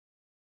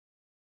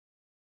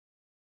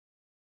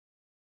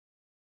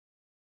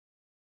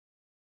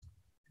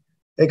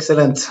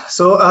Excellent.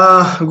 So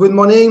good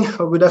morning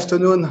or good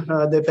afternoon,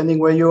 depending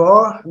where you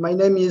are. My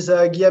name is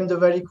Guillaume de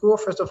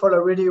Valicourt. First of all, I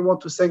really want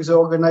to thank the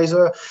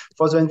organizer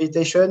for the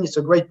invitation. It's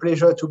a great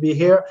pleasure to be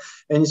here,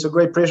 and it's a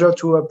great pleasure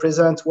to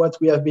present what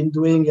we have been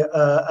doing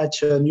at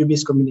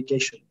Nubis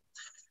Communications.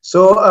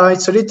 So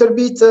it's a little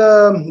bit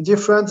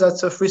different.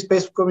 That's a free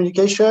space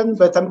communication,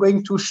 but I'm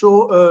going to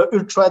show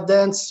ultra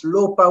dense,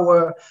 low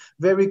power,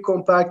 very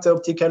compact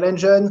optical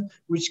engine,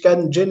 which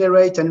can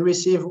generate and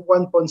receive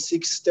 1.6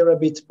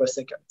 terabits per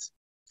second.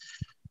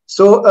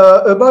 So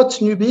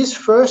about Nubis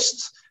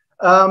first,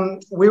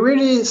 we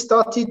really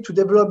started to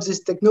develop this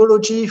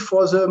technology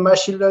for the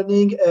machine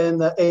learning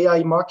and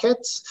AI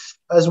markets,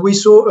 as we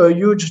saw a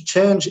huge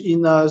change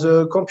in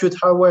the compute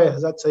hardware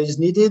that is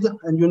needed.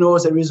 And you know,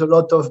 there is a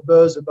lot of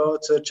buzz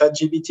about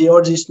ChatGPT,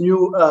 all these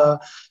new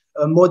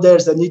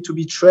models that need to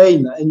be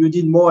trained, and you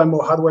need more and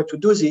more hardware to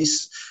do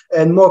this.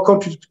 And more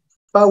compute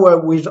power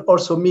will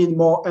also mean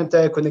more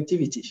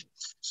interconnectivity.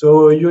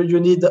 So you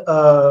need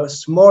a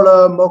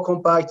smaller, more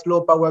compact,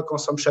 low power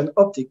consumption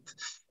optic.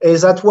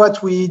 Is that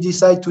what we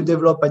decide to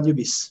develop at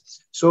Nubis?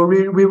 So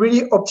we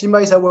really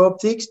optimize our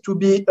optics to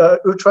be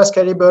ultra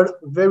scalable,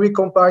 very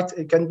compact.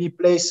 It can be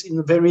placed in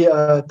a very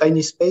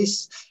tiny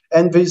space,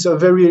 and with a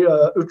very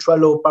ultra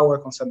low power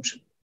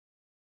consumption.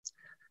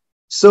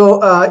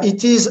 So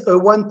it is a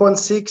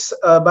 1.6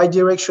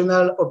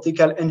 bidirectional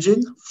optical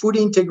engine,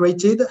 fully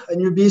integrated. At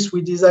Nubis,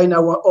 we design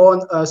our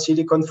own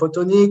silicon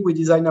photonic, we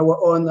design our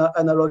own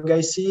analog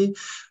IC,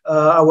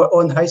 our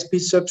own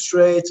high-speed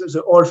substrate,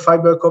 the all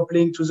fiber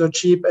coupling to the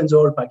chip, and the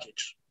whole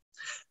package.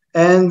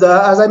 And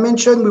as I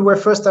mentioned, we were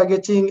first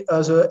targeting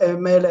the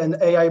ML and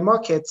AI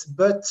markets,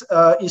 but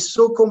it's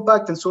so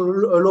compact and so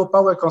low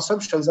power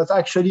consumption that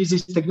actually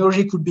this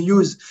technology could be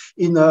used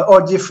in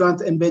all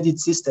different embedded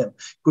systems.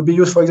 Could be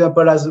used, for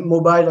example, as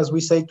mobile, as we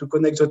say, to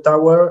connect the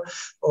tower,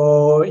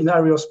 or in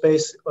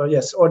aerospace, or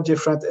yes, all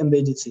different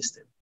embedded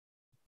systems.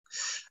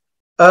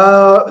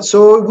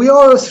 So we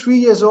are a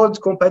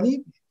 3-year-old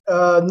company.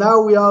 Now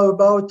we are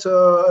about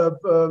a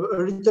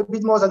little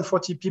bit more than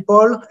 40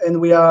 people, and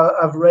we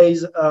have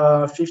raised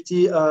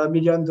 $50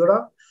 million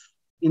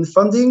in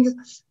funding.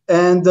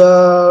 And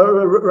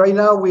right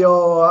now we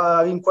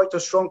are in quite a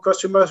strong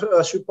customer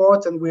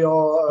support, and we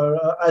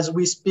are, as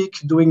we speak,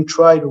 doing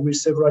trial with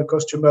several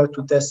customers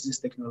to test this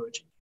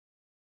technology.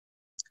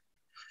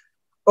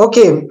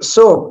 Okay,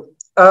 so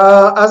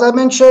as I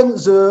mentioned,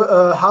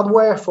 the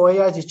hardware for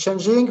AI is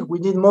changing. We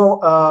need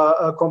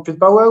more compute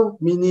power,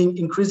 meaning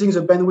increasing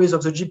the bandwidth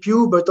of the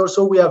GPU, but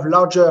also we have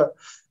larger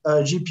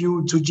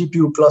GPU to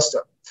GPU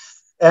cluster.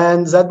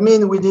 And that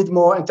means we need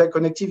more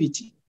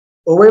interconnectivity.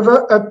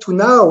 However, up to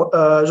now,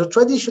 the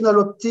traditional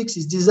optics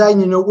is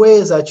designed in a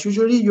way that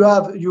usually you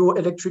have your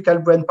electrical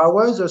brain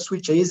power, the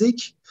switch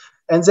ASIC,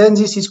 and then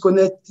this is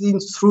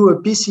connected through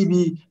a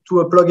PCB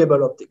to a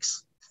pluggable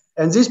optics.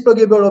 And this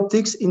pluggable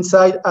optics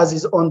inside has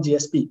its own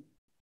DSP.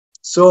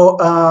 So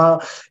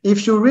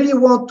if you really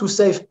want to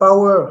save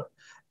power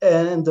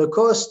and the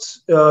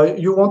cost,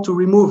 you want to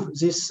remove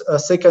this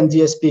second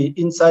DSP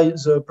inside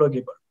the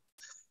pluggable.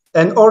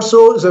 And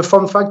also the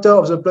form factor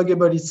of the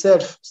pluggable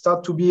itself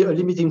start to be a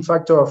limiting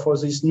factor for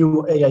this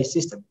new AI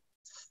system.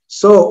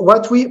 So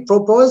what we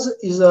propose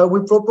is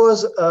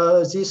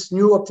this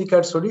new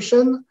optical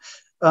solution,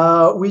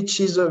 which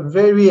is a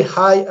very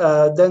high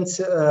dense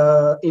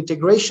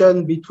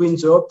integration between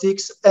the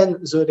optics and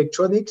the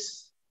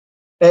electronics,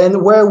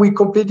 and where we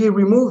completely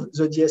remove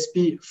the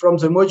DSP from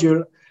the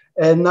module,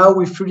 and now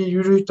we fully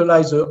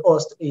utilize the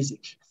host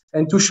ASIC.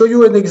 And to show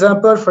you an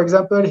example, for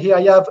example, here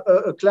I have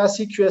a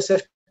classic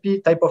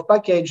QSFP type of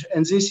package,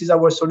 and this is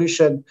our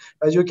solution.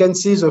 As you can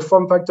see, the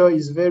form factor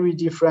is very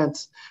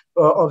different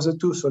of the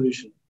two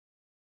solutions.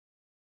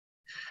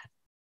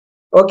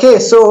 Okay,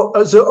 so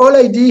the whole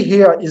idea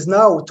here is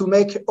now to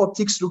make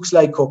optics looks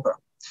like copper.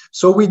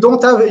 So we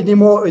don't have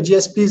anymore a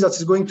DSP that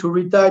is going to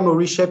retime or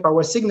reshape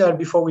our signal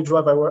before we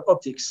drive our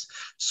optics.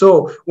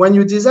 So when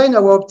you design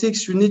our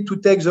optics, you need to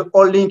take the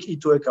whole link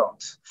into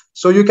account.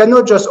 So you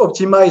cannot just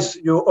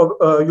optimize your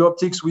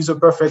optics with a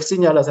perfect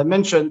signal, as I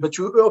mentioned, but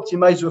you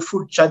optimize the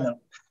full channel.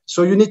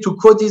 So you need to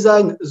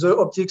co-design the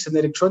optics and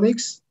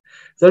electronics.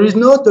 There is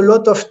not a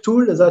lot of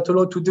tools that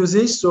allow to do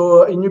this.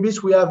 So in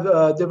Nubis, we have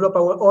developed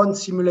our own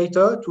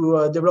simulator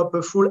to develop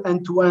a full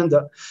end-to-end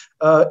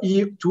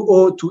E to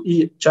O to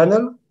E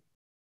channel.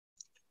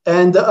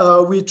 And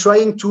we're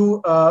trying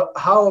to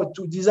how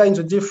to design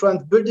the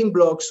different building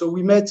blocks. So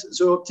we made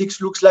the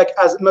optics looks like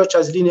as much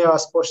as linear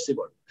as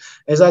possible.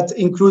 And that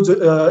includes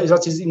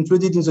that is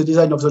included in the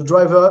design of the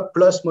driver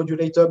plus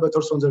modulator, but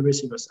also on the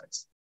receiver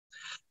sides.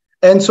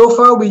 And so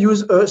far we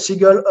use a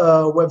single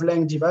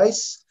wavelength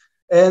device.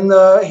 And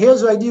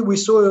here's the idea. We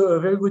saw a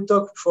very good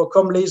talk for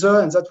COM laser,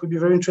 and that would be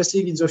very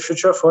interesting in the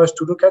future for us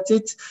to look at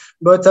it.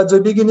 But at the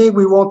beginning,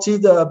 we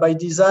wanted, by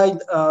design,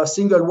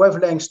 single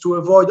wavelengths to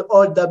avoid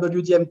all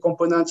WDM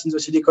components in the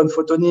silicon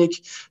photonic.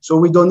 So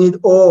we don't need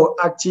all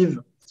active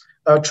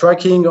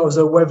tracking of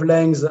the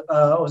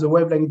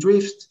wavelength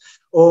drift,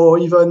 or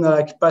even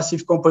like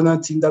passive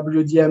components in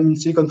WDM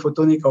silicon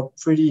photonic are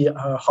pretty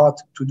hard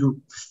to do,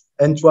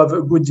 and to have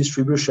a good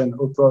distribution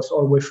across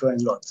all wafer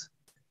and lot.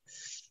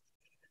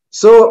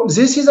 So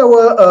this is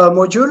our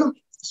module.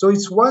 So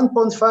it's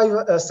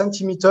 1.5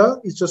 centimeter,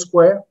 it's a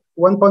square,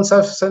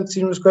 1.5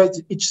 centimeter squared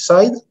each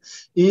side.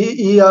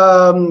 He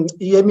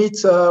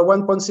emits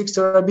 1.6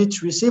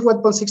 terabits, receive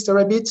 1.6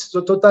 terabits.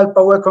 The total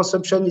power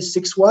consumption is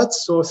 6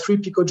 watts, so 3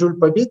 picojoule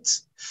per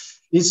bit.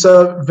 It's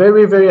a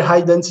very, very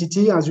high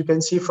density, as you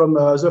can see from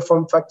the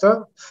form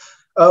factor.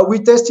 We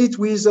test it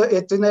with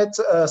Ethernet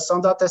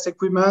standard test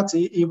equipment.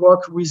 He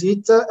worked with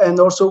it,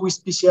 and also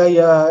with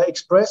PCI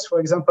Express,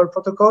 for example,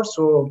 protocol.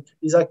 So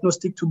he's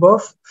agnostic to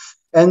both.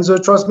 And the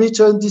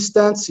transmission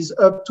distance is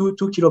up to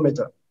 2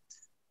 kilometers.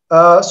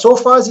 So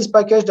far, this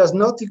package does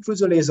not include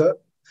the laser.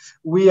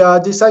 We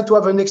decide to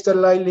have an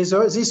external line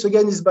laser. This,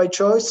 again, is by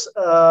choice.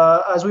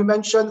 As we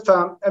mentioned,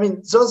 I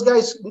mean, those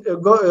guys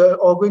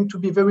are going to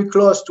be very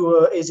close to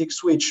a ASIC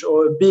switch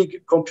or a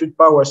big compute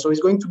power. So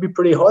it's going to be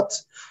pretty hot.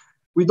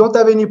 We don't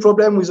have any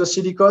problem with the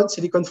silicon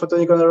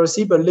photonic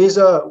RC, but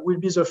laser will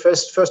be the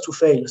first to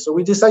fail. So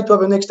we decide to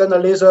have an external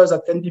laser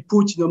that can be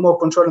put in a more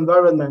controlled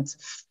environment.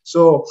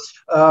 So,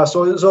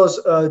 those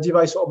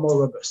devices are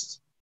more robust.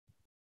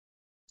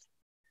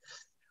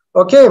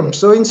 Okay,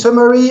 so in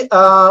summary,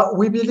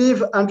 we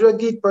believe 100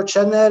 gig per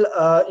channel,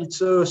 it's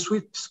a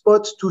sweet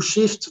spot to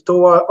shift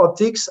toward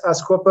optics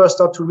as copper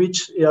start to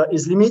reach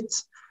its limit.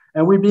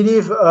 And we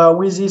believe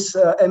with this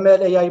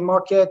ML AI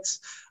market,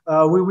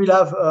 we will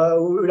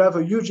have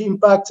a huge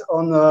impact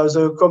on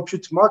the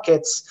compute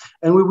markets,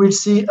 and we will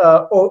see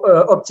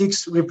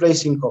optics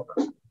replacing copper.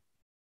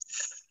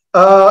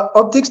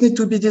 Optics need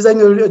to be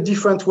designed a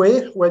different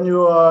way when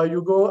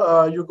you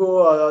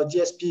go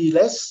DSP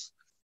less.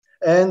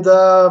 And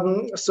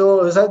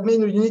so that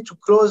means you need to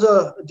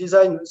closer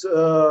design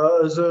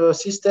the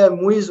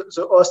system with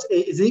the host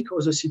ASIC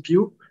or the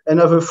CPU and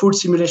have a full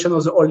simulation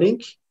of the whole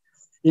link.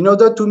 In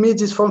order to meet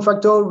this form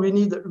factor, we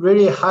need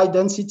really high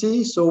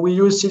density. So we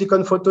use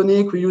silicon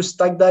photonic, we use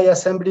stacked die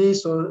assembly,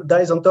 so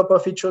dies on top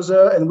of each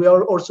other. And we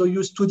also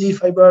use 2D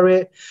fiber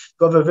array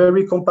to have a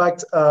very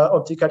compact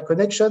optical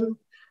connection.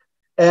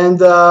 And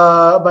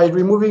by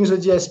removing the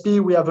DSP,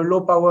 we have a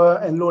low power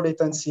and low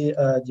latency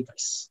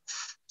device.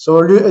 So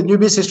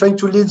Nubis is trying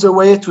to lead the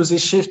way to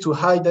this shift to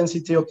high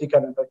density optical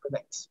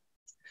interconnects.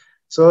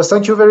 So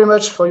thank you very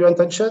much for your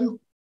attention.